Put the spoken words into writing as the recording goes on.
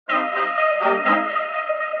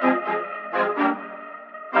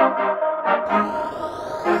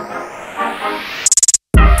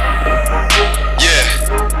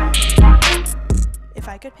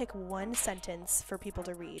pick one sentence for people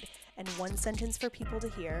to read and one sentence for people to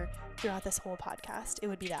hear throughout this whole podcast, it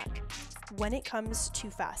would be that. When it comes to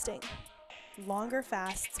fasting, longer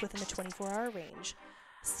fasts within the 24-hour range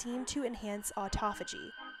seem to enhance autophagy,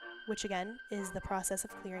 which again is the process of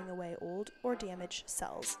clearing away old or damaged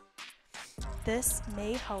cells. This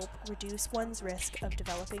may help reduce one's risk of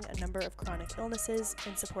developing a number of chronic illnesses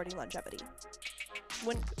and supporting longevity.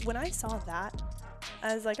 When I saw that,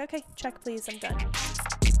 I was like, okay, check please, I'm done.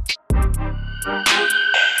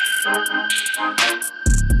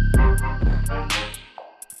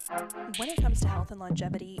 When it comes to health and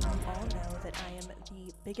longevity, you all know that I am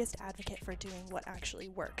the biggest advocate for doing what actually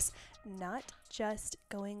works, not just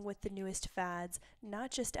going with the newest fads,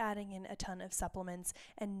 not just adding in a ton of supplements,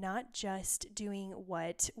 and not just doing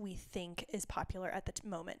what we think is popular at the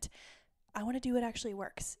moment. I want to do what actually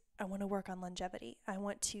works. I want to work on longevity. I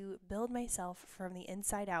want to build myself from the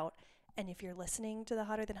inside out. And if you're listening to the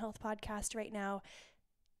Hotter Than Health podcast right now,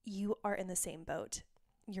 you are in the same boat.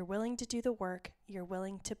 You're willing to do the work. You're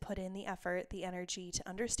willing to put in the effort, the energy to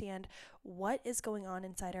understand what is going on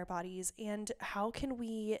inside our bodies and how can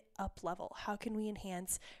we up level? How can we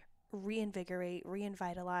enhance, reinvigorate,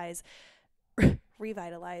 revitalize,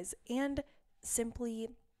 and simply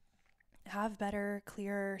have better,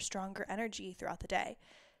 clearer, stronger energy throughout the day.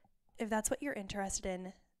 If that's what you're interested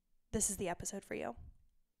in, this is the episode for you.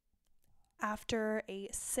 After a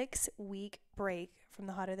 6-week break from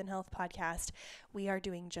the Hotter Than Health podcast, we are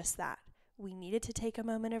doing just that. We needed to take a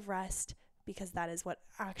moment of rest because that is what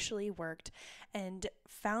actually worked, and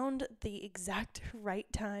found the exact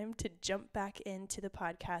right time to jump back into the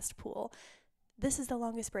podcast pool. This is the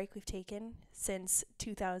longest break we've taken since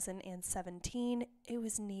 2017. It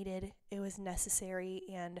was needed, it was necessary,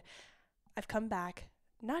 and I've come back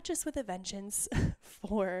not just with a vengeance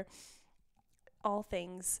for all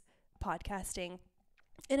things podcasting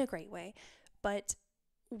in a great way, but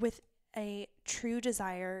with a true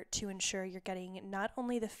desire to ensure you're getting not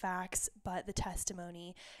only the facts, but the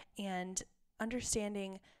testimony and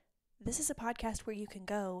understanding this is a podcast where you can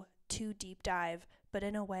go to deep dive, but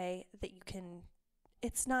in a way that you can,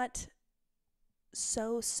 it's not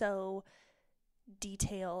so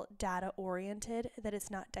detail data oriented that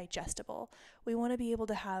it's not digestible. We want to be able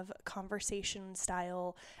to have conversation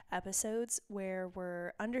style episodes where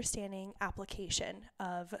we're understanding application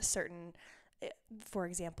of certain, for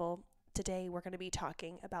example, today we're going to be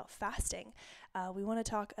talking about fasting. We want to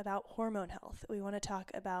talk about hormone health. We want to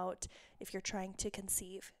talk about if you're trying to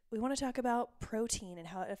conceive. We want to talk about protein and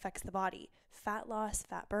how it affects the body, fat loss,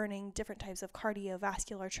 fat burning, different types of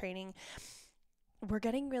cardiovascular training. We're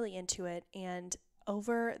getting really into it, and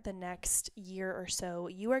over the next year or so,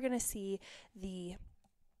 you are going to see the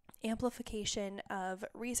amplification of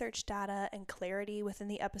research data and clarity within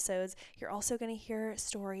the episodes. You're also going to hear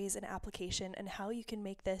stories and application and how you can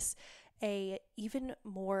make this a even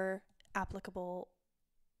more applicable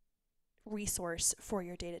resource for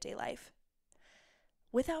your day-to-day life.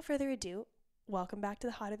 Without further ado, welcome back to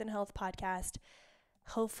the Hotter Than Health podcast.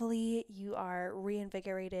 Hopefully you are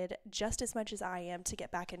reinvigorated just as much as I am to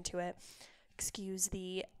get back into it. Excuse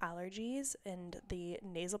the allergies and the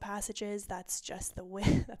nasal passages. That's just the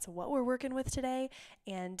way, that's what we're working with today.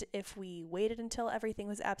 And if we waited until everything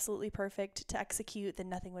was absolutely perfect to execute, then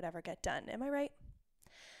nothing would ever get done. Am I right?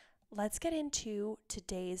 Let's get into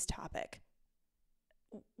today's topic.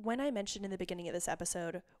 When I mentioned in the beginning of this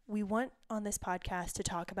episode, we want on this podcast to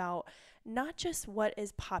talk about not just what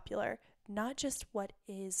is popular, not just what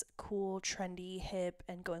is cool, trendy, hip,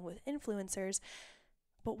 and going with influencers,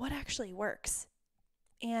 but what actually works.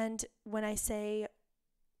 And when I say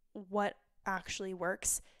what actually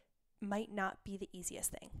works, might not be the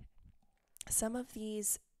easiest thing. Some of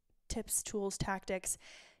these tips, tools, tactics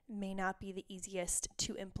may not be the easiest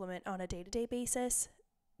to implement on a day-to-day basis.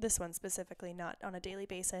 This one specifically not on a daily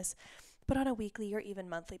basis, but on a weekly or even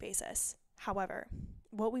monthly basis. However,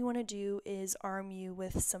 what we want to do is arm you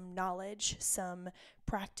with some knowledge, some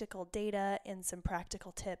practical data, and some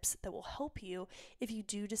practical tips that will help you if you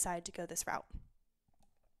do decide to go this route.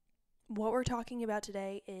 What we're talking about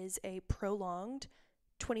today is a prolonged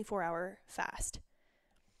 24-hour fast.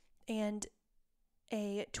 And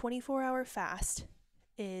a 24-hour fast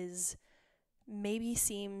maybe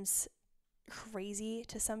seems crazy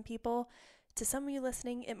to some people. To some of you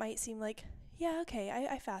listening, it might seem like, yeah, okay,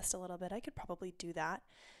 I fast a little bit. I could probably do that.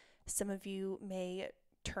 Some of you may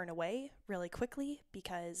turn away really quickly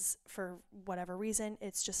because for whatever reason,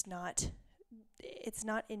 it's not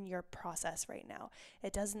in your process right now.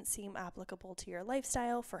 It doesn't seem applicable to your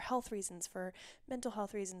lifestyle for health reasons, for mental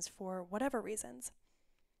health reasons, for whatever reasons.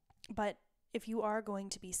 But if you are going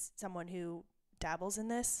to be someone who dabbles in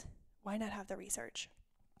this, why not have the research?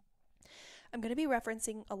 I'm going to be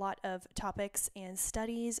referencing a lot of topics and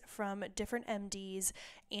studies from different MDs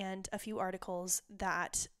and a few articles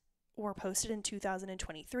that were posted in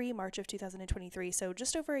 2023, March of 2023, so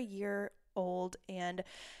just over a year old, and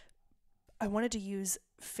I wanted to use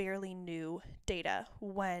fairly new data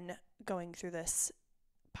when going through this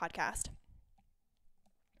podcast.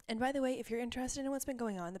 And by the way, if you're interested in what's been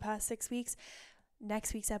going on the past 6 weeks,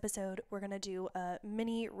 next week's episode, we're going to do a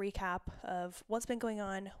mini recap of what's been going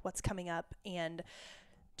on, what's coming up, and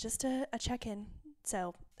just a check-in.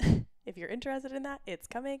 So if you're interested in that, it's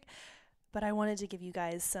coming. But I wanted to give you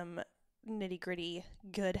guys some nitty-gritty,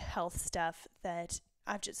 good health stuff that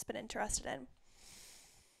I've just been interested in.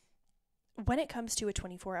 When it comes to a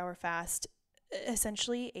 24-hour fast,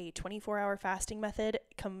 essentially a 24-hour fasting method,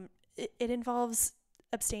 it involves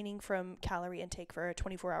abstaining from calorie intake for a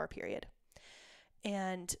 24-hour period.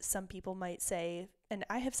 And some people might say, and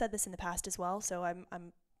I have said this in the past as well, so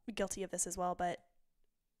I'm guilty of this as well, but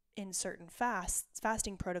in certain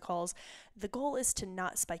fasting protocols, the goal is to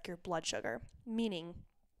not spike your blood sugar, meaning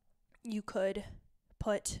you could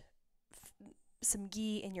put some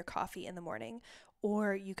ghee in your coffee in the morning,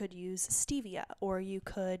 or you could use stevia, or you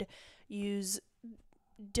could use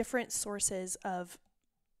different sources of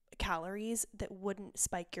calories that wouldn't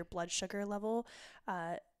spike your blood sugar level.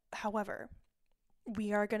 However,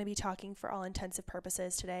 we are going to be talking for all intensive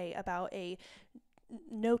purposes today about a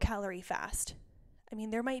no-calorie fast. I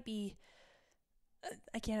mean, there might be,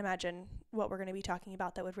 I can't imagine what we're going to be talking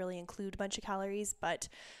about that would really include a bunch of calories, but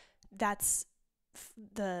that's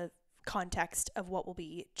the context of what we'll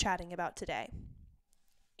be chatting about today.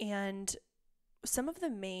 And some of the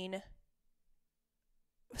main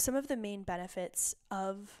benefits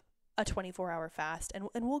of a 24-hour fast, and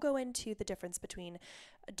we'll go into the difference between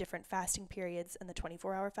different fasting periods and the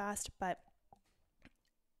 24-hour fast, but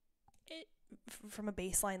from a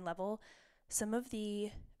baseline level, some of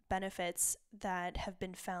the benefits that have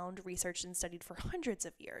been found, researched, and studied for hundreds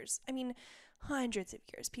of years. I mean, hundreds of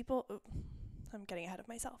years. I'm getting ahead of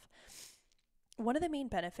myself. One of the main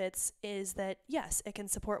benefits is that, yes, it can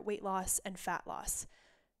support weight loss and fat loss.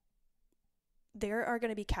 There are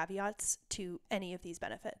going to be caveats to any of these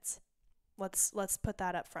benefits. Let's put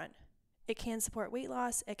that up front. It can support weight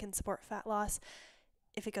loss, it can support fat loss.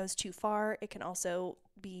 If it goes too far, it can also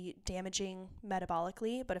be damaging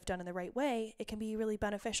metabolically, but if done in the right way, it can be really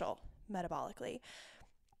beneficial metabolically.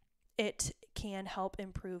 It can help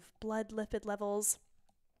improve blood lipid levels.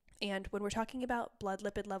 And when we're talking about blood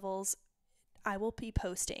lipid levels, I will be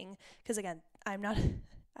posting, because again, I'm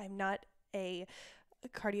not a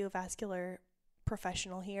cardiovascular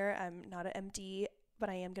professional here. I'm not an MD, but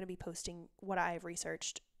I am going to be posting what I've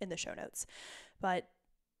researched in the show notes. But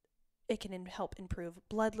it can help improve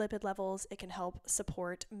blood lipid levels. It can help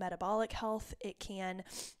support metabolic health. It can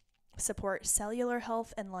support cellular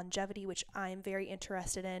health and longevity, which I'm very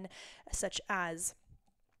interested in, such as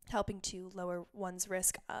helping to lower one's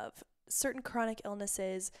risk of certain chronic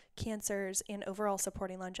illnesses, cancers, and overall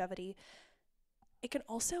supporting longevity. It can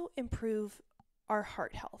also improve our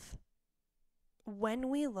heart health. When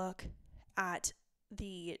we look at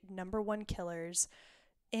the number one killers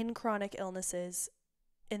in chronic illnesses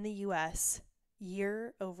in the US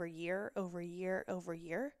year over year over year over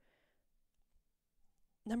year,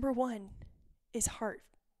 number one is heart.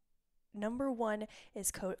 Number one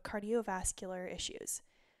is cardiovascular issues.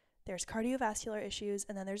 There's cardiovascular issues,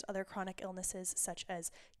 and then there's other chronic illnesses such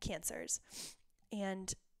as cancers.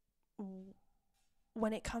 And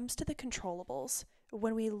when it comes to the controllables,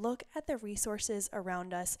 when we look at the resources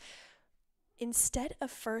around us, instead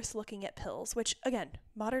of first looking at pills, which again,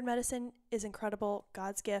 modern medicine is incredible,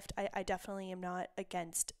 God's gift. I definitely am not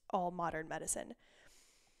against all modern medicine.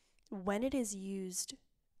 When it is used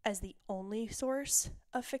as the only source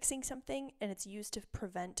of fixing something and it's used to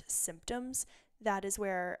prevent symptoms, that is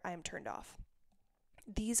where I am turned off.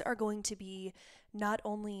 These are going to be not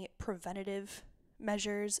only preventative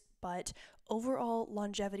measures, but overall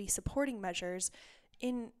longevity supporting measures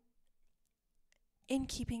in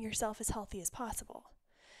keeping yourself as healthy as possible.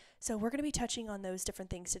 So we're going to be touching on those different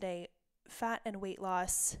things today. Fat and weight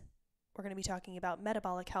loss. We're going to be talking about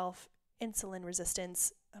metabolic health, insulin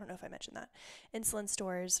resistance. I don't know if I mentioned that. Insulin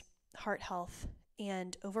stores, heart health,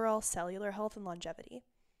 and overall cellular health and longevity.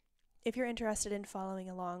 If you're interested in following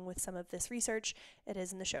along with some of this research, it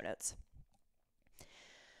is in the show notes.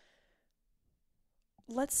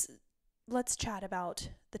 Let's chat about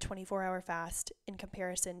the 24-hour fast in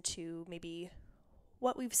comparison to maybe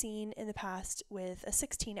what we've seen in the past with a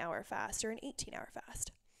 16-hour fast or an 18-hour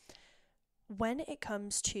fast. When it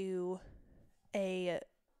comes to a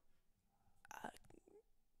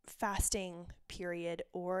fasting period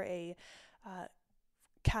or a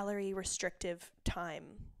calorie restrictive time.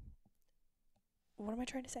 What am I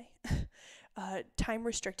trying to say? Time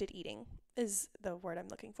restricted eating is the word I'm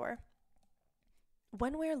looking for.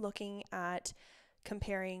 When we're looking at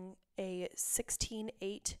comparing a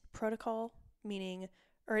 16-8 protocol,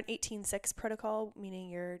 or an 18-6 protocol,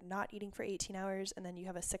 meaning you're not eating for 18 hours and then you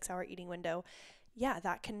have a 6-hour eating window,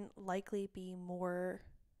 that can likely be more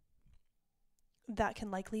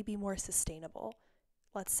sustainable.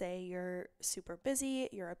 Let's say you're super busy,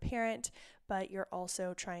 you're a parent, but you're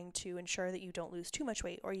also trying to ensure that you don't lose too much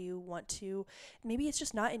weight, or you want to, maybe it's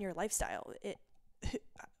just not in your lifestyle.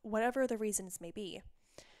 Whatever the reasons may be,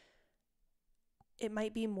 it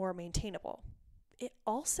might be more maintainable. It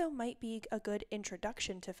also might be a good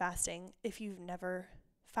introduction to fasting if you've never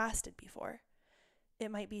fasted before.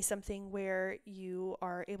 It might be something where you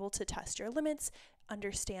are able to test your limits,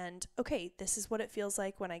 understand, okay, this is what it feels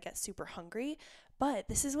like when I get super hungry, but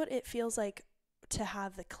this is what it feels like to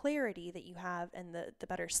have the clarity that you have and the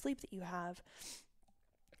better sleep that you have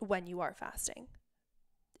when you are fasting.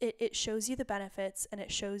 It shows you the benefits, and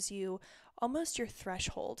it shows you almost your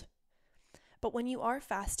threshold. But when you are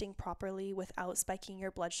fasting properly without spiking your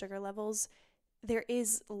blood sugar levels, there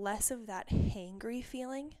is less of that hangry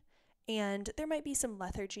feeling, and there might be some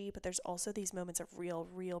lethargy, but there's also these moments of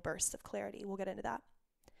real bursts of clarity. We'll get into that.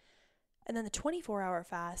 And then the 24-hour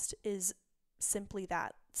fast is simply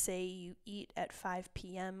that. Say you eat at 5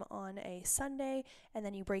 p.m. on a Sunday, and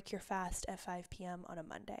then you break your fast at 5 p.m. on a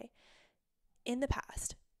Monday. In the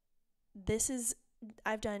past,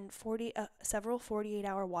 I've done several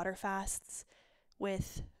 48-hour water fasts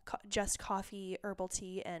with just coffee, herbal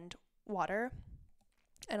tea, and water,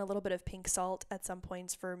 and a little bit of pink salt at some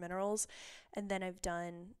points for minerals. And then I've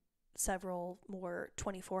done several more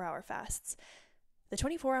 24-hour fasts. The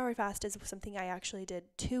 24-hour fast is something I actually did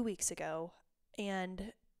 2 weeks ago,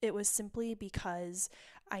 and it was simply because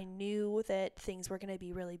I knew that things were going to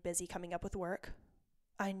be really busy coming up with work.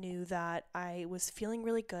 I knew that I was feeling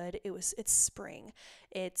really good. It's spring.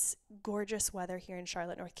 It's gorgeous weather here in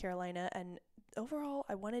Charlotte, North Carolina, and overall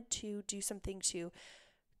I wanted to do something to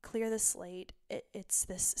clear the slate. It's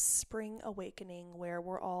this spring awakening where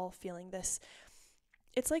we're all feeling this.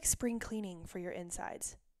 It's like spring cleaning for your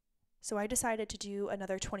insides. So I decided to do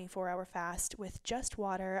another 24-hour fast with just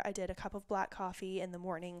water. I did a cup of black coffee in the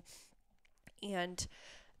morning, and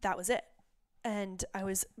that was it. And I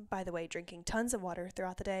was, by the way, drinking tons of water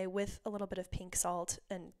throughout the day with a little bit of pink salt.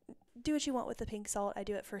 And do what you want with the pink salt. I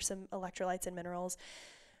do it for some electrolytes and minerals,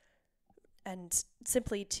 and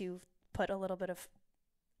simply to put a little bit of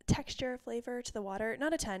texture, flavor to the water.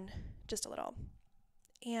 Not a ton, just a little.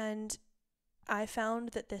 And I found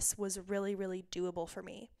that this was really doable for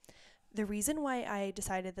me. The reason why I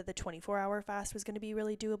decided that the 24-hour fast was going to be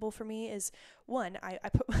really doable for me is, one, I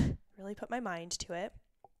really put my mind to it.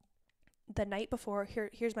 The night before, we're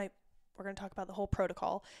going to talk about the whole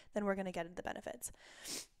protocol, then we're going to get into the benefits.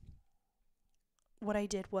 What I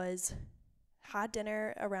did was had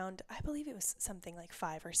dinner around, I believe it was something like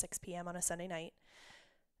 5 or 6 p.m. on a Sunday night,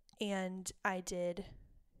 and I did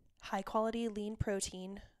high quality lean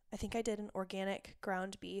protein. I think I did an organic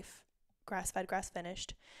ground beef, grass-fed,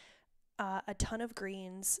 grass-finished, a ton of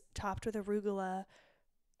greens topped with arugula,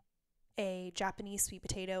 a Japanese sweet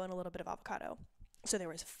potato, and a little bit of avocado. So there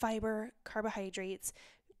was fiber, carbohydrates,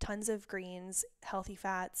 tons of greens, healthy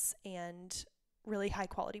fats, and really high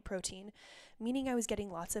quality protein, meaning I was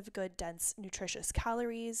getting lots of good, dense, nutritious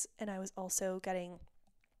calories, and I was also getting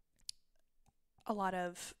a lot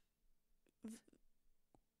of,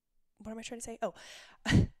 what am I trying to say?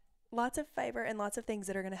 Lots of fiber and lots of things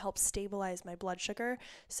that are going to help stabilize my blood sugar.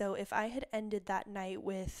 So if I had ended that night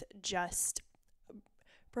with just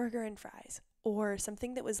burger and fries, or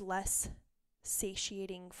something that was less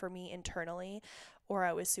satiating for me internally, or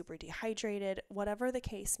I was super dehydrated, whatever the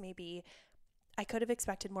case may be, I could have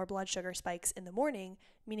expected more blood sugar spikes in the morning,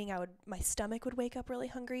 meaning my stomach would wake up really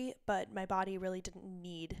hungry, but my body really didn't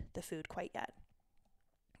need the food quite yet.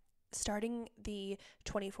 Starting the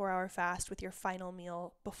 24-hour fast with your final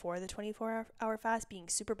meal before the 24-hour fast being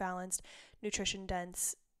super balanced, nutrition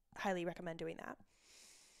dense, highly recommend doing that.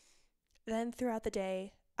 Then throughout the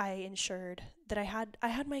day, I ensured that I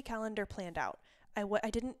had my calendar planned out.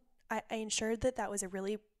 I ensured that was a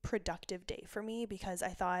really productive day for me, because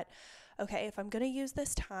I thought, okay, if I'm going to use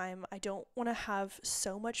this time, I don't want to have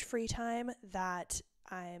so much free time that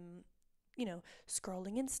I'm,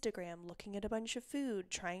 scrolling Instagram, looking at a bunch of food,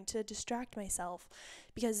 trying to distract myself,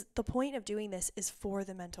 because the point of doing this is for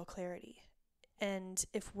the mental clarity. And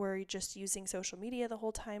if we're just using social media the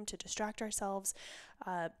whole time to distract ourselves,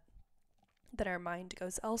 then our mind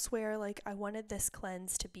goes elsewhere. Like, I wanted this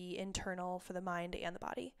cleanse to be internal for the mind and the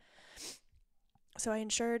body. So I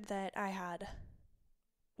ensured that I had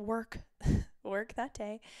work that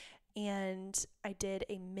day, and I did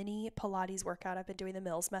a mini Pilates workout. I've been doing the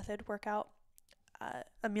Mills Method workout.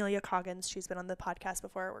 Amelia Coggins, she's been on the podcast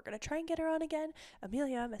before. We're going to try and get her on again.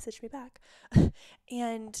 Amelia, message me back.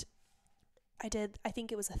 And I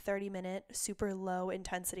think it was a 30-minute, super low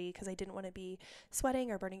intensity because I didn't want to be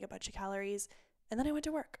sweating or burning a bunch of calories. And then I went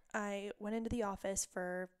to work. I went into the office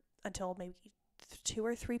until maybe 2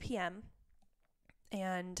 or 3 p.m.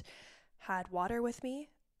 and had water with me.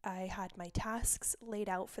 I had my tasks laid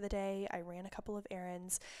out for the day. I ran a couple of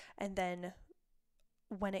errands. And then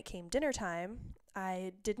when it came dinner time,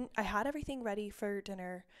 I had everything ready for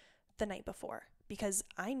dinner the night before because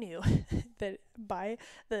I knew that by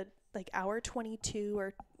the hour 22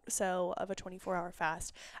 or so of a 24-hour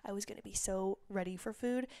fast, I was going to be so ready for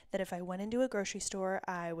food that if I went into a grocery store,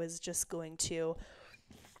 I was just going to,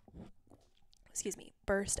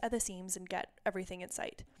 burst at the seams and get everything in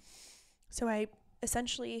sight. So I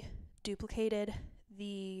essentially duplicated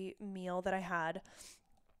the meal that I had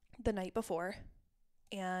the night before,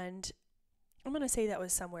 and I'm going to say that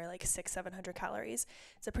was somewhere like 600-700 calories.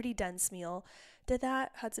 It's a pretty dense meal. Did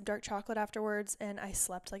that, had some dark chocolate afterwards, and I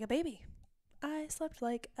slept like a baby.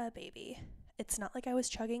 It's not like I was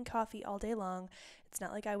chugging coffee all day long. It's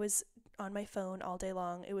not like I was on my phone all day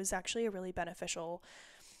long. It was actually beneficial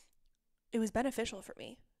for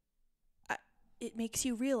me. It makes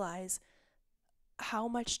you realize how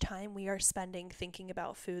much time we are spending thinking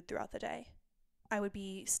about food throughout the day. I would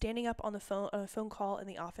be standing up on a phone call in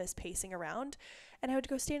the office, pacing around, and I would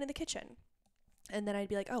go stand in the kitchen. And then I'd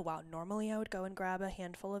be like, oh, wow, normally I would go and grab a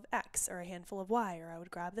handful of X or a handful of Y, or I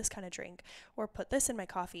would grab this kind of drink or put this in my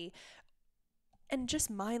coffee and just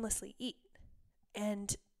mindlessly eat.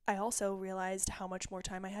 And I also realized how much more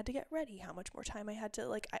time I had to get ready, how much more time I had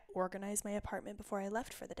to organize my apartment before I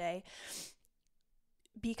left for the day,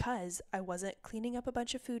 because I wasn't cleaning up a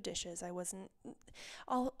bunch of food dishes.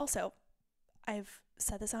 Also, I've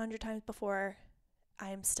said this 100 times before,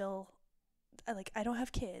 I don't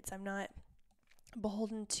have kids. I'm not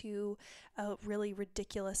beholden to a really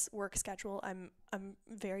ridiculous work schedule. I'm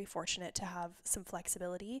very fortunate to have some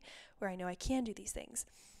flexibility where I know I can do these things.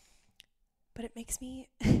 But it makes me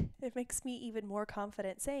even more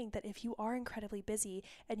confident saying that if you are incredibly busy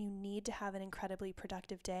and you need to have an incredibly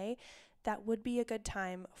productive day, that would be a good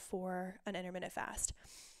time for an intermittent fast.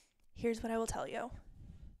 Here's what I will tell you.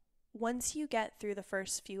 Once you get through the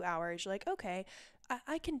first few hours, you're like, okay,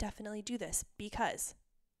 I can definitely do this, because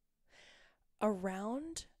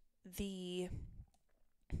around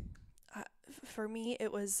for me,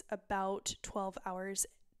 it was about 12 hours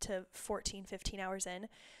to 14, 15 hours in,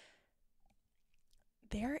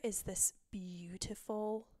 there is this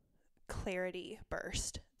beautiful clarity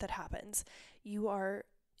burst that happens. You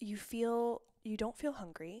don't feel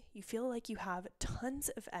hungry. You feel like you have tons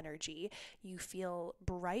of energy. You feel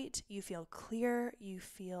bright. You feel clear. You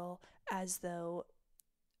feel as though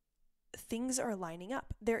things are lining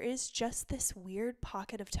up. There is just this weird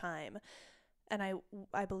pocket of time. And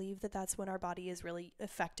I believe that that's when our body is really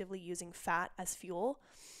effectively using fat as fuel,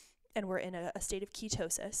 and we're in a state of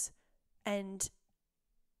ketosis. And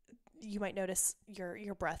you might notice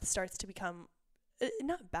your breath starts to become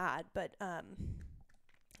not bad, but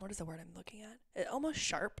what is the word I'm looking at? Almost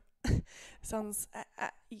sharp. Sounds,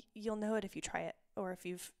 you'll know it if you try it, or if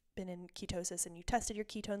you've been in ketosis and you tested your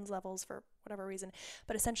ketones levels for whatever reason.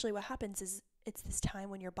 But essentially what happens is it's this time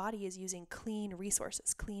when your body is using clean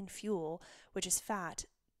resources, clean fuel, which is fat,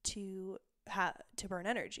 to burn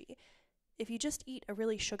energy. If you just eat a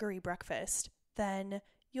really sugary breakfast, then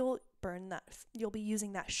you'll be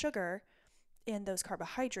using that sugar and those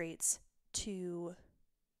carbohydrates to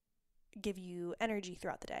give you energy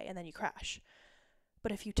throughout the day, and then you crash.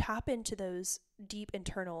 But if you tap into those deep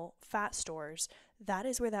internal fat stores, that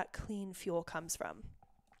is where that clean fuel comes from.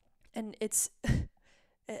 And it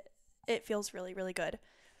feels really, really good.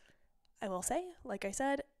 I will say, like I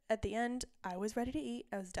said, at the end, I was ready to eat.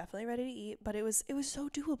 I was definitely ready to eat, but it was so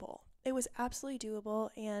doable. It was absolutely doable,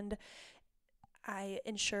 and I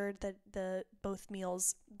ensured that both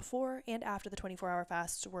meals before and after the 24-hour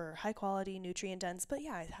fast were high quality, nutrient dense. But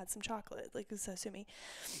yeah, I had some chocolate, so sue me.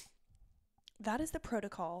 That is the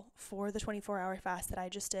protocol for the 24-hour fast that I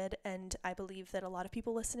just did, and I believe that a lot of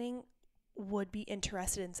people listening would be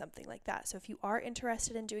interested in something like that. So if you are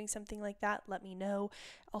interested in doing something like that, let me know.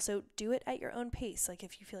 Also, do it at your own pace. Like,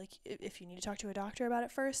 if you feel like if you need to talk to a doctor about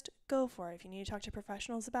it first, go for it. If you need to talk to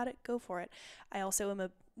professionals about it, go for it. I also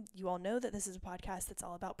you all know that this is a podcast that's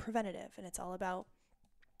all about preventative, and it's all about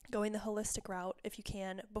going the holistic route if you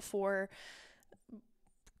can before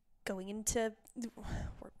going into,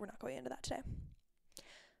 we're not going into that today.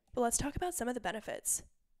 But let's talk about some of the benefits.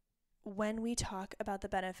 When we talk about the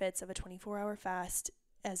benefits of a 24-hour fast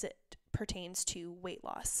as it pertains to weight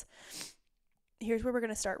loss, here's where we're going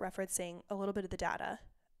to start referencing a little bit of the data.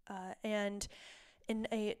 And in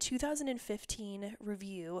a 2015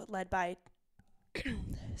 review led by,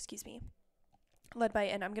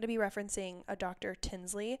 and I'm going to be referencing a Dr.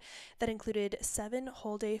 Tinsley, that included 7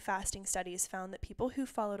 whole-day fasting studies, found that people who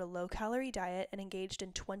followed a low-calorie diet and engaged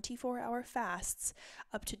in 24-hour fasts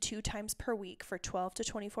up to 2 times per week for 12 to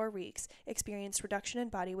 24 weeks experienced reduction in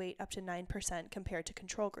body weight up to 9% compared to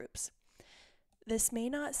control groups. This may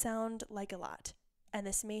not sound like a lot, and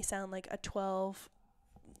this may sound like a 12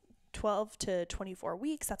 to 24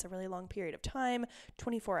 weeks, that's a really long period of time,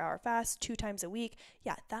 24-hour fast, 2 times a week.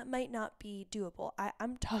 Yeah, that might not be doable.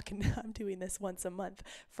 I'm doing this once a month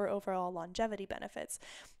for overall longevity benefits.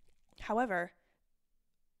 However,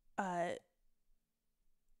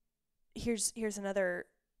 here's another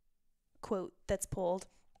quote that's pulled.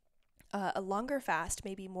 A longer fast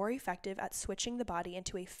may be more effective at switching the body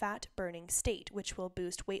into a fat-burning state, which will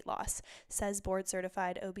boost weight loss, says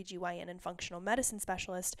board-certified OBGYN and functional medicine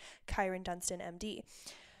specialist Kyron Dunstan, MD.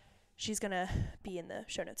 She's going to be in the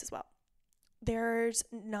show notes as well. There's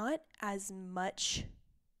not as much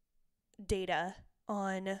data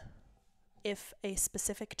on if a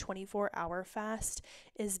specific 24-hour fast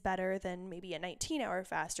is better than maybe a 19-hour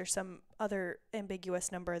fast or some other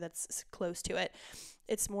ambiguous number that's close to it.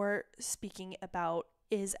 It's more speaking about,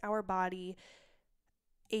 is our body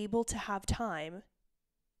able to have time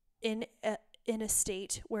in a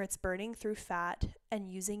state where it's burning through fat and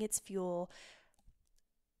using its fuel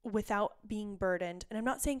without being burdened. And I'm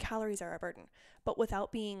not saying calories are a burden, but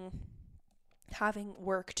without having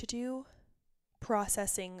work to do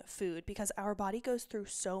processing food, because our body goes through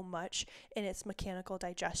so much in its mechanical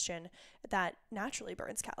digestion that naturally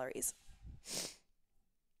burns calories.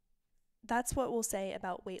 That's what we'll say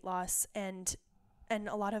about weight loss, and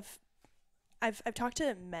a lot of I've talked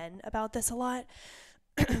to men about this a lot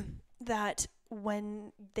that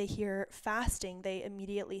when they hear fasting, they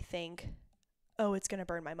immediately think, oh, it's going to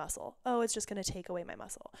burn my muscle. Oh, it's just going to take away my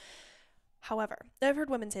muscle. However, I've heard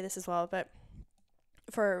women say this as well, but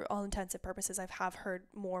for all intensive purposes, I have heard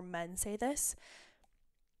more men say this,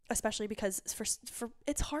 especially because for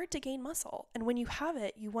it's hard to gain muscle. And when you have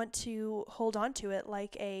it, you want to hold on to it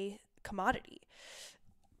like a commodity.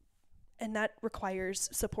 And that requires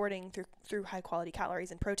supporting through high quality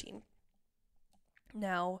calories and protein.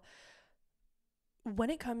 Now, when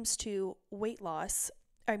it comes to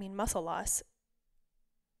muscle loss,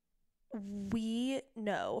 we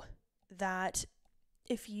know that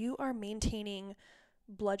if you are maintaining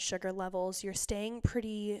blood sugar levels, you're staying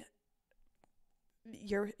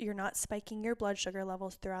you're not spiking your blood sugar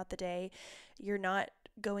levels throughout the day. You're not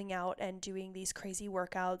going out and doing these crazy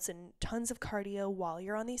workouts and tons of cardio while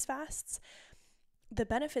you're on these fasts. The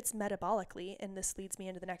benefits metabolically, and this leads me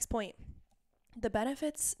into the next point, the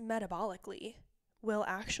benefits metabolically will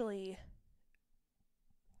actually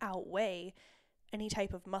outweigh any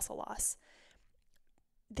type of muscle loss.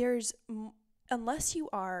 Unless you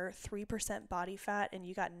are 3% body fat and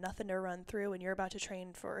you got nothing to run through and you're about to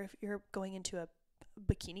train if you're going into a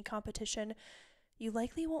bikini competition, you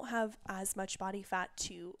likely won't have as much body fat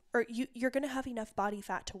you're going to have enough body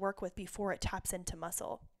fat to work with before it taps into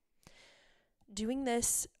muscle. Doing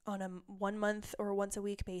this on a 1 month or once a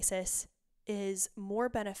week basis is more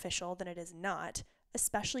beneficial than it is not,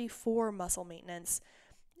 especially for muscle maintenance,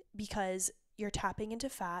 because you're tapping into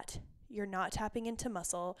fat, you're not tapping into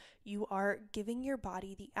muscle, you are giving your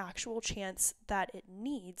body the actual chance that it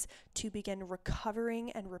needs to begin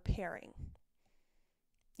recovering and repairing.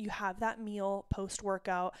 You have that meal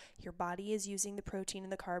post-workout, your body is using the protein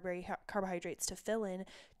and the carbohydrates to fill in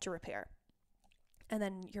to repair. And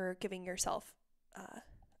then you're giving yourself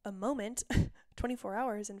a moment, 24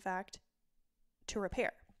 hours in fact, to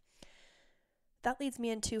repair. That leads me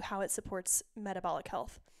into how it supports metabolic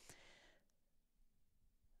health.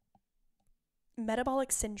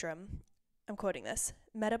 Metabolic syndrome, I'm quoting this,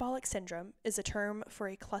 metabolic syndrome is a term for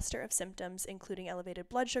a cluster of symptoms including elevated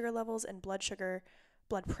blood sugar levels and blood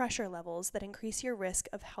pressure levels that increase your risk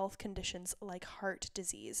of health conditions like heart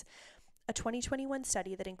disease. A 2021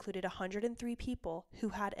 study that included 103 people who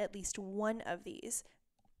had at least one of these,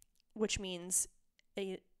 which means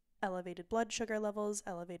elevated blood sugar levels,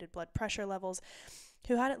 elevated blood pressure levels,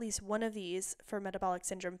 who had at least one of these for metabolic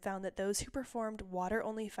syndrome found that those who performed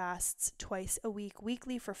water-only fasts twice a week,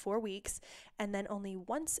 weekly for 4 weeks, and then only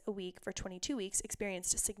once a week for 22 weeks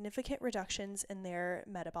experienced significant reductions in their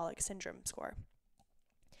metabolic syndrome score.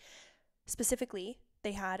 Specifically,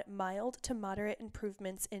 they had mild to moderate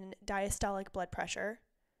improvements in diastolic blood pressure,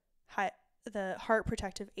 the heart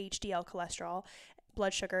protective HDL cholesterol,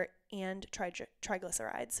 blood sugar, and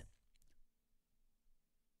triglycerides.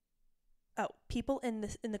 People in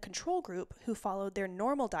the control group who followed their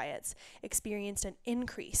normal diets experienced an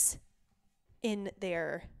increase in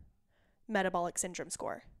their metabolic syndrome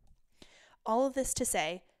score. All of this to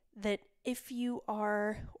say that if you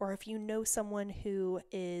are, or if you know someone who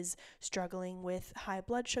is struggling with high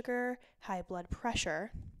blood sugar, high blood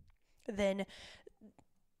pressure, then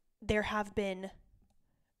there have been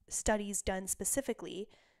studies done specifically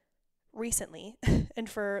recently and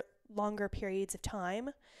for longer periods of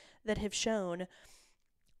time that have shown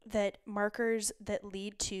that markers that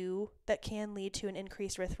can lead to an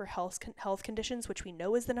increased risk for health conditions, which we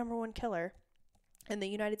know is the number one killer in the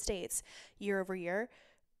United States year over year,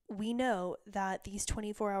 we know that these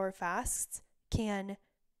 24-hour fasts can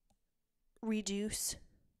reduce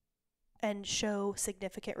and show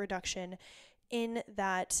significant reduction in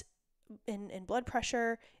that, in blood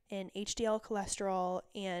pressure, in HDL cholesterol,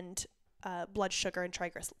 and blood sugar and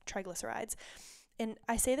triglycerides. And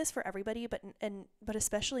I say this for everybody, but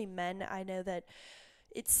especially men. I know that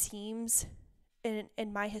it seems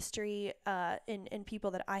in my history, in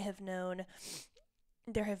people that I have known,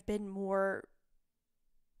 there have been more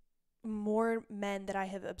men that I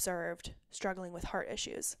have observed struggling with heart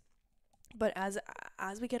issues. But as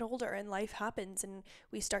we get older and life happens and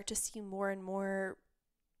we start to see more and more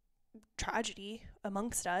tragedy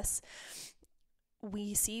amongst us,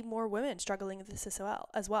 we see more women struggling with this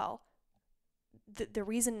as well. The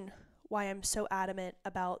reason why I'm so adamant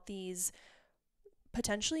about these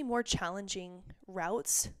potentially more challenging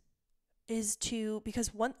routes is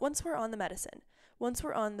because once we're on the medicine, once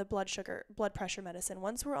we're on the blood pressure medicine,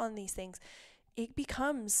 once we're on these things, it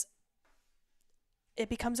becomes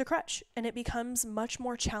a crutch, and it becomes much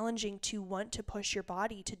more challenging to want to push your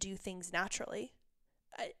body to do things naturally.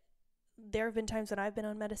 There have been times when I've been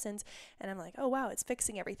on medicines and I'm like, oh wow, it's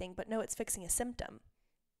fixing everything, but no, it's fixing a symptom.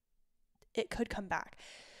 It could come back.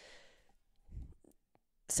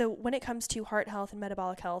 So when it comes to heart health and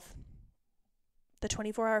metabolic health, the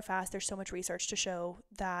 24-hour fast, there's so much research to show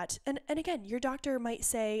that, and again, your doctor might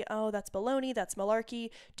say, oh, that's baloney, that's malarkey.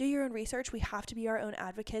 Do your own research. We have to be our own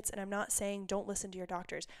advocates, and I'm not saying don't listen to your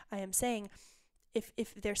doctors. I am saying if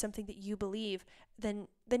there's something that you believe, then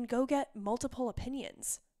go get multiple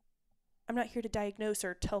opinions. I'm not here to diagnose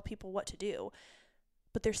or tell people what to do,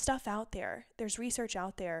 but there's stuff out there. There's research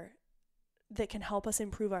out there that can help us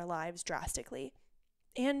improve our lives drastically.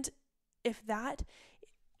 And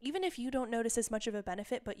even if you don't notice as much of a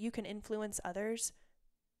benefit, but you can influence others,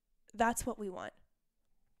 that's what we want.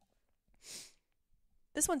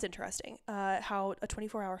 This one's interesting, how a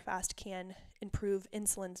 24-hour fast can improve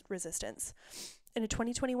insulin resistance. In a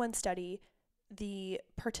 2021 study, the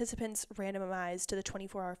participants randomized to the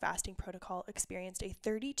 24-hour fasting protocol experienced a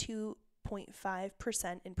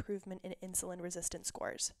 32.5% improvement in insulin resistance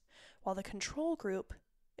scores, while the control group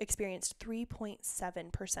experienced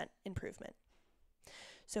 3.7% improvement.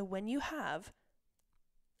 So when you have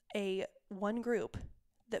one group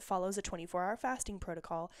that follows a 24-hour fasting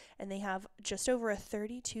protocol and they have just over a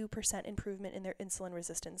 32% improvement in their insulin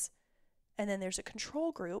resistance, and then there's a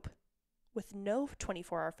control group with no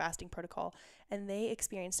 24-hour fasting protocol and they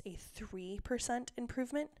experienced a 3%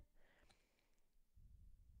 improvement,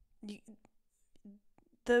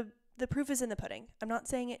 the proof is in the pudding. I'm not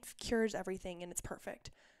saying it cures everything and it's perfect.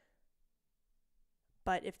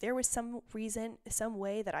 But if there was some reason, some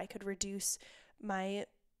way that I could improve my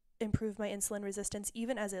insulin resistance,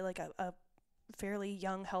 even as a fairly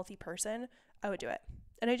young, healthy person, I would do it.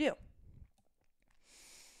 And I do.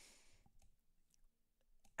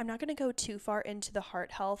 I'm not going to go too far into the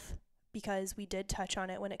heart health because we did touch on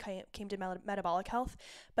it when it came to metabolic health.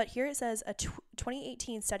 But here it says a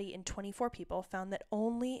 2018 study in 24 people found that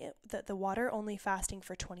the water-only fasting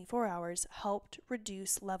for 24 hours helped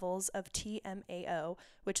reduce levels of TMAO,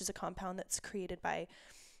 which is a compound that's created by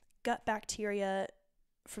gut bacteria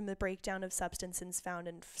from the breakdown of substances found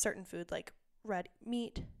in certain food like red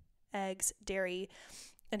meat, eggs, dairy,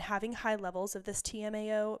 and having high levels of this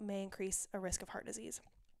TMAO may increase a risk of heart disease.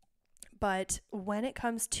 But when it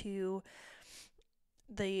comes to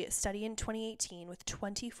the study in 2018 with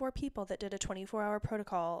 24 people that did a 24-hour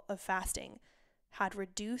protocol of fasting, had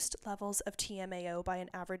reduced levels of TMAO by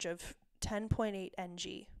an average of 10.8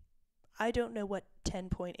 ng. I don't know what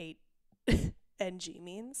 10.8 ng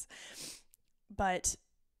means. But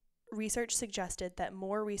research suggested that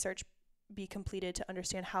more research be completed to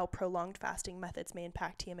understand how prolonged fasting methods may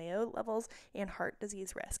impact TMAO levels and heart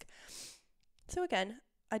disease risk. So again,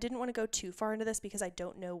 I didn't want to go too far into this because I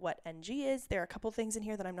don't know what NG is. There are a couple things in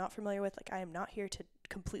here that I'm not familiar with. Like, I am not here to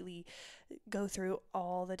completely go through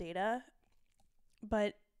all the data,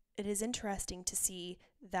 but it is interesting to see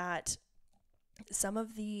that some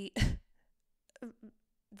of the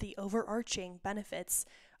overarching benefits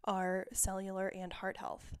are cellular and heart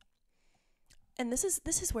health. And this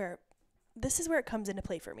is where it comes into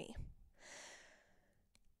play for me.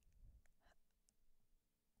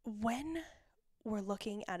 When we're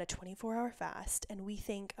looking at a 24-hour fast and we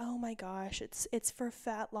think, oh my gosh, it's for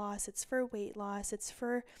fat loss, it's for weight loss, it's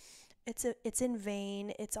in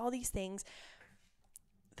vain, it's all these things.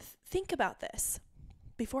 Think about this.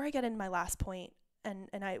 Before I get into my last point and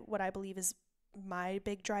what I believe is my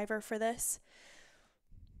big driver for this,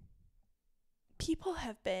 people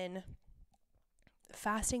have been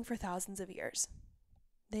fasting for thousands of years.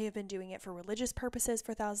 They have been doing it for religious purposes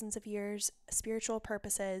for thousands of years, spiritual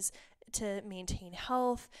purposes, to maintain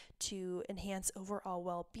health, to enhance overall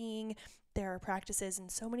well-being. There are practices in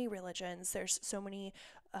so many religions. There's so many,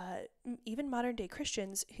 even modern day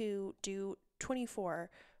Christians who do 24,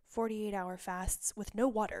 48-hour fasts with no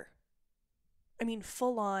water. I mean,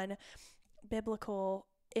 full on biblical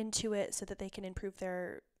into it so that they can improve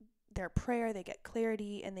their prayer, they get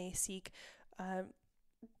clarity, and they seek a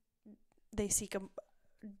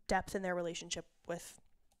depth in their relationship with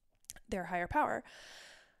their higher power.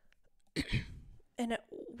 And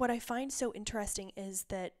what I find so interesting is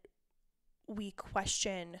that we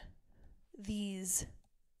question these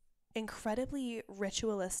incredibly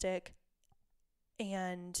ritualistic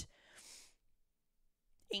and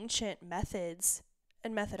ancient methods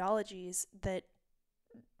and methodologies that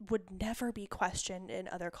would never be questioned in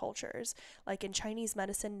other cultures. Like in Chinese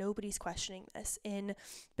medicine, nobody's questioning this. In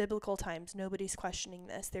biblical times, nobody's questioning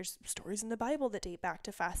this. There's stories in the Bible that date back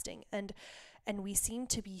to fasting, and we seem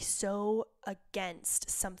to be so against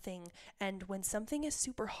something. And when something is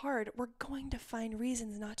super hard, we're going to find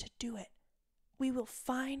reasons not to do it. We will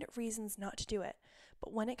find reasons not to do it.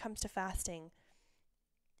 But when it comes to fasting,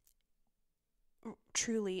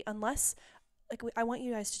 truly, unless I want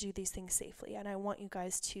you guys to do these things safely, and I want you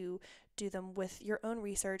guys to do them with your own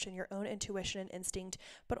research and your own intuition and instinct,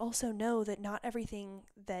 but also know that not everything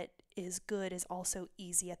that is good is also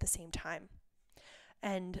easy at the same time.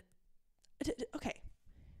 And, okay,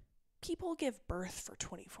 people give birth for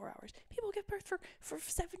 24 hours. People give birth for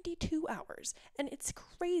 72 hours, and it's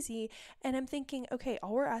crazy. And I'm thinking, okay,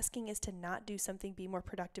 all we're asking is to not do something, be more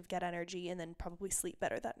productive, get energy, and then probably sleep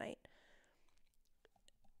better that night.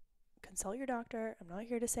 Consult your doctor. I'm not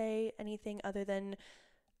here to say anything other than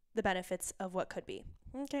the benefits of what could be.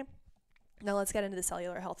 Okay. Now let's get into the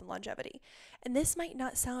cellular health and longevity. And this might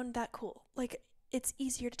not sound that cool. Like, it's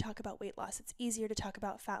easier to talk about weight loss. It's easier to talk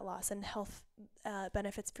about fat loss and health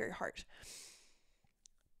benefits for your heart.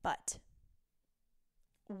 But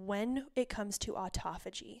when it comes to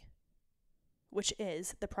autophagy, which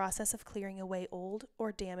is the process of clearing away old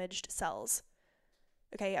or damaged cells,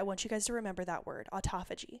 okay, I want you guys to remember that word,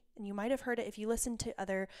 autophagy. And you might have heard it if you listen to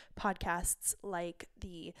other podcasts like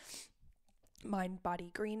the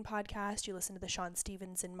MindBodyGreen podcast, you listen to the Sean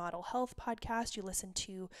Stevenson Model Health podcast, you listen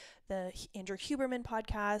to the Andrew Huberman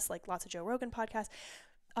podcast, like lots of Joe Rogan podcasts.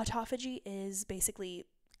 Autophagy is basically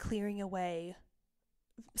clearing away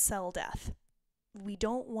cell death. We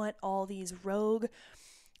don't want all these rogue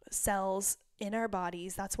cells in our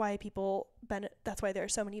bodies. That's why that's why there are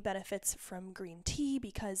so many benefits from green tea,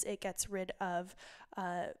 because it gets rid of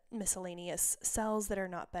miscellaneous cells that are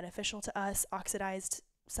not beneficial to us, oxidized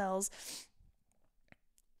cells.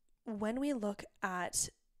 When we look at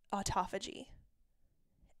autophagy,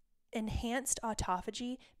 enhanced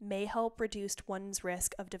autophagy may help reduce one's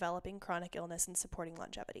risk of developing chronic illness and supporting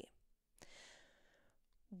longevity.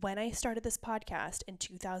 When I started this podcast in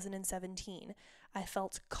 2017, I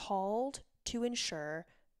felt called to ensure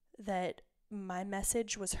that my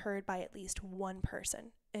message was heard by at least one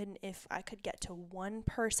person. And if I could get to one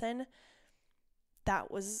person,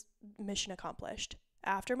 that was mission accomplished.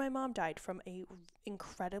 After my mom died from a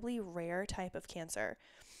incredibly rare type of cancer,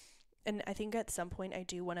 and I think at some point I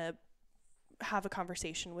do want to have a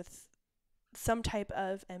conversation with some type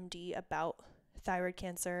of MD about thyroid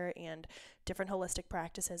cancer and different holistic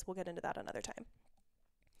practices. We'll get into that another time.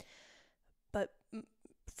 But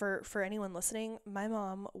for anyone listening, my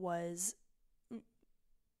mom was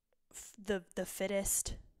the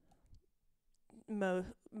fittest,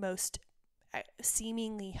 most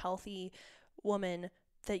seemingly healthy woman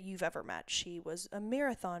that you've ever met. She was a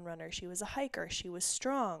marathon runner. She was a hiker. She was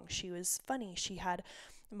strong. She was funny. She had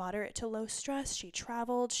moderate to low stress. She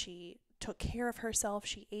traveled. She took care of herself.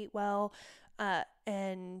 She ate well,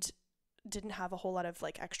 and didn't have a whole lot of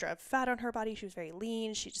like extra fat on her body. She was very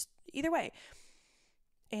lean. She just, either way.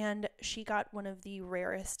 And she got one of the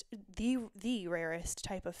rarest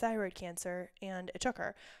type of thyroid cancer, and it took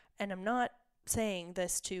her. And I'm not saying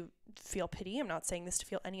this to feel pity. I'm not saying this to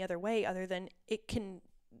feel any other way other than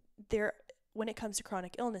when it comes to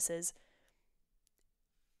chronic illnesses,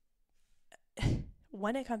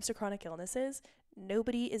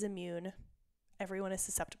 nobody is immune. Everyone is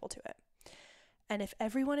susceptible to it. And if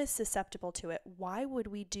everyone is susceptible to it, why would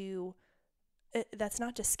we do it? That's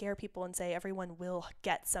not to scare people and say everyone will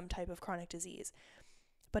get some type of chronic disease.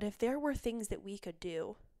 But if there were things that we could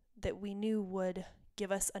do that we knew would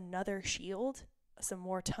give us another shield, some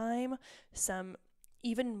more time, some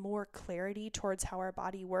even more clarity towards how our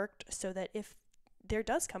body worked, so that if there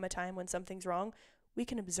does come a time when something's wrong, we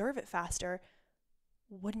can observe it faster,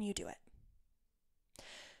 wouldn't you do it?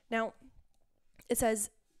 Now, experts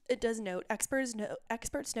note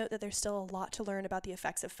that there's still a lot to learn about the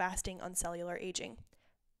effects of fasting on cellular aging.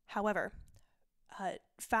 However,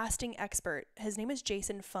 fasting expert, his name is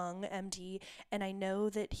Jason Fung, MD, and I know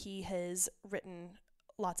that he has written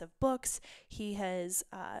lots of books. He has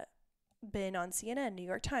been on CNN, New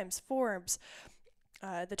York Times, Forbes,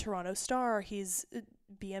 the Toronto Star. He's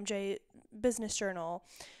BMJ Business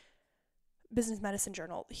Medicine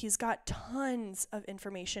Journal. He's got tons of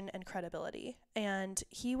information and credibility. And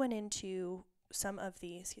he went into some of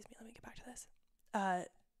the, let me get back to this.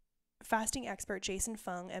 Fasting expert Jason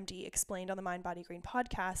Fung, MD, explained on the MindBodyGreen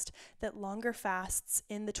podcast that longer fasts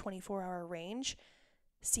in the 24-hour range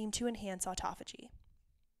seem to enhance autophagy.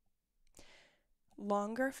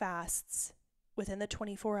 Longer fasts within the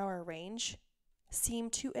 24-hour range seem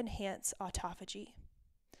to enhance autophagy,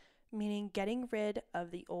 meaning getting rid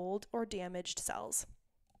of the old or damaged cells.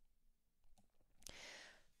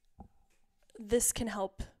 This can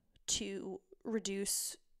help to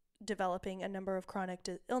reduce developing a number of chronic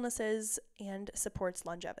illnesses and supports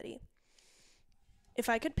longevity. If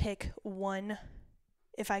I could pick one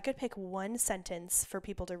sentence for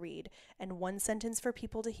people to read and one sentence for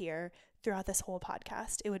people to hear throughout this whole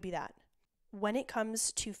podcast, it would be that. When it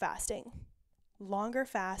comes to fasting, longer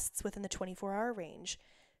fasts within the 24-hour range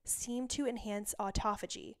seem to enhance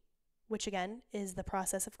autophagy, which again is the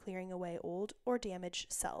process of clearing away old or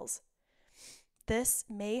damaged cells. This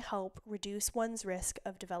may help reduce one's risk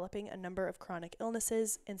of developing a number of chronic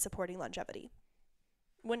illnesses and supporting longevity.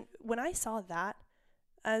 When I saw that,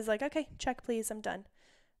 I was like, okay, check please, I'm done.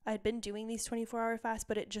 I had been doing these 24-hour fasts,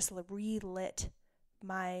 but it just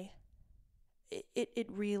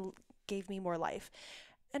gave me more life.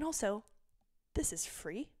 And also, this is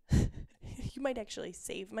free. You might actually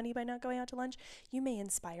save money by not going out to lunch. You may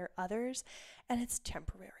inspire others, and it's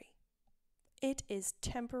temporary. It is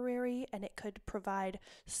temporary, and it could provide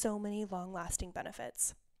so many long-lasting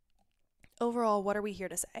benefits. Overall, what are we here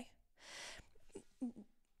to say?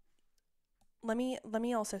 Let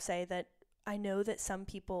me also say that I know that some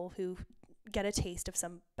people who get a taste of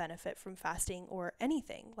some benefit from fasting or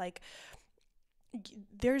anything, like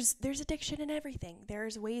there's addiction in everything.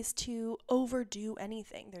 There's ways to overdo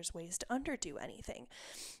anything. There's ways to underdo anything.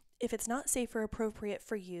 If it's not safe or appropriate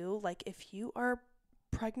for you, like if you are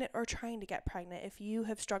pregnant or trying to get pregnant, if you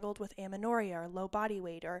have struggled with amenorrhea or low body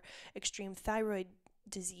weight or extreme thyroid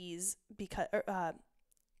disease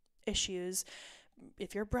issues,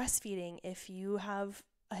 if you're breastfeeding, if you have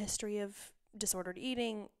a history of disordered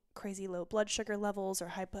eating, crazy low blood sugar levels, or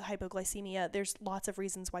hypoglycemia, there's lots of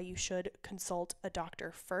reasons why you should consult a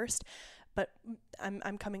doctor first. But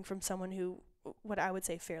I'm coming from someone who, what I would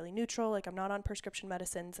say, fairly neutral. Like, I'm not on prescription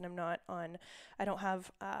medicines, and I don't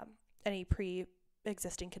have any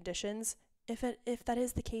pre-existing conditions. If that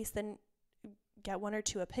is the case, then get one or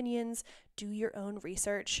two opinions, do your own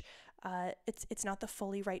research. It's not the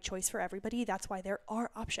fully right choice for everybody. That's why there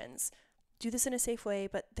are options. Do this in a safe way,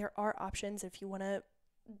 but there are options. If you want to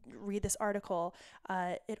read this article,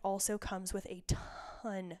 it also comes with a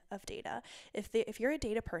ton of data. If you're a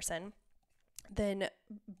data person, then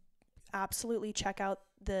absolutely check out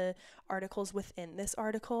the articles within this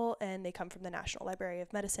article, and they come from the National Library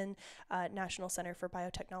of Medicine, National Center for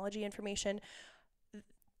Biotechnology Information.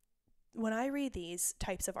 When I read these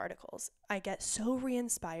types of articles, I get so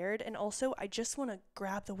re-inspired, and also I just want to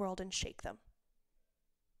grab the world and shake them.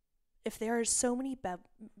 If there are so many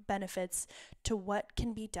benefits to what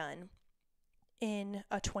can be done in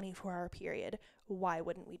a 24-hour period, why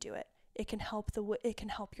wouldn't we do it? It can help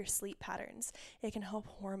your sleep patterns. It can help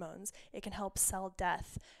hormones. It can help cell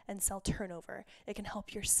death and cell turnover. It can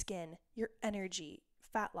help your skin, your energy,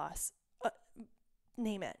 fat loss,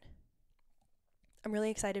 name it. I'm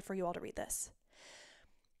really excited for you all to read this.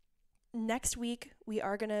 Next week, we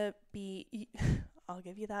are going to be, I'll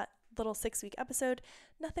give you that little 6-week episode.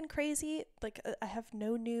 Nothing crazy. Like, I have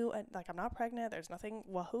no new, like, I'm not pregnant. There's nothing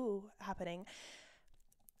wahoo happening.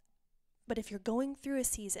 But if you're going through a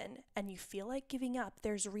season and you feel like giving up,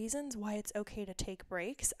 there's reasons why it's okay to take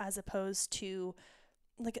breaks, as opposed to,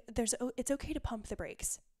 like, it's okay to pump the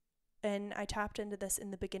brakes. And I tapped into this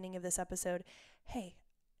in the beginning of this episode. Hey,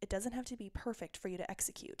 it doesn't have to be perfect for you to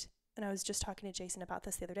execute. And I was just talking to Jason about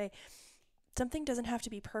this the other day. Something doesn't have to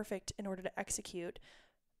be perfect in order to execute,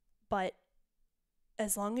 but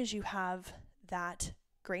as long as you have that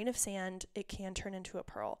grain of sand, it can turn into a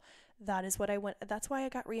pearl. That's why I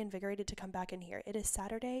got reinvigorated to come back in here. It is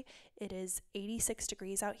Saturday. It is 86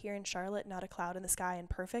 degrees out here in Charlotte, not a cloud in the sky, and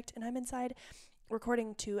perfect. And I'm inside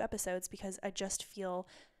recording 2 episodes because I just feel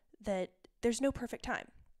that there's no perfect time.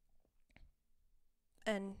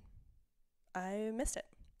 And I missed it.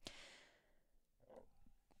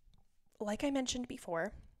 Like I mentioned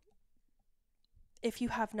before, if you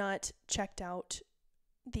have not checked out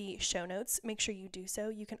the show notes, make sure you do so.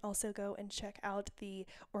 You can also go and check out the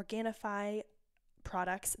Organifi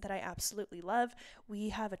products that I absolutely love. We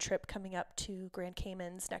have a trip coming up to Grand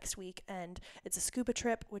Caymans next week, and it's a scuba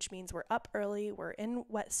trip, which means we're up early, we're in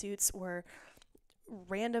wetsuits, we're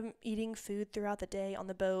random eating food throughout the day on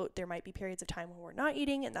the boat. There might be periods of time when we're not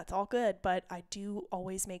eating, and that's all good, but I do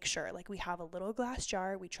always make sure, like, we have a little glass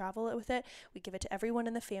jar, we travel with it, we give it to everyone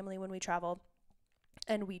in the family when we travel,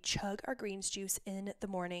 and we chug our greens juice in the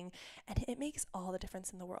morning, and it makes all the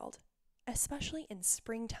difference in the world. Especially in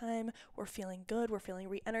springtime, we're feeling good, we're feeling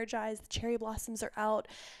re-energized, the cherry blossoms are out.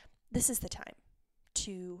 This is the time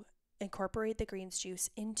to incorporate the greens juice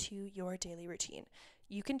into your daily routine.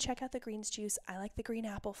 You can check out the greens juice. I like the green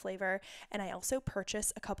apple flavor, and I also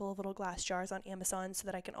purchase a couple of little glass jars on Amazon so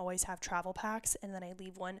that I can always have travel packs, and then I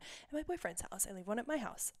leave one at my boyfriend's house. I leave one at my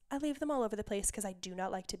house. I leave them all over the place because I do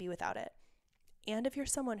not like to be without it. And if you're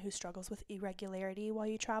someone who struggles with irregularity while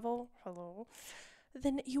you travel,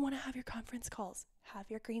 then you want to have your conference calls. Have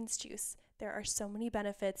your greens juice. There are so many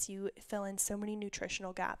benefits. You fill in so many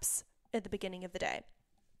nutritional gaps at the beginning of the day.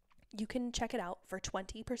 You can check it out for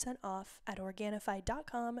 20% off at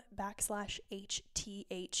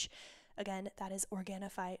Organifi.com/HTH. Again, that is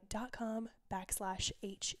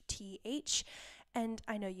Organifi.com/HTH. And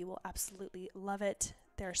I know you will absolutely love it.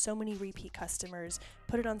 There are so many repeat customers.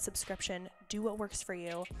 Put it on subscription. Do what works for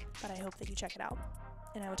you. But I hope that you check it out.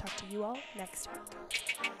 And I will talk to you all next week.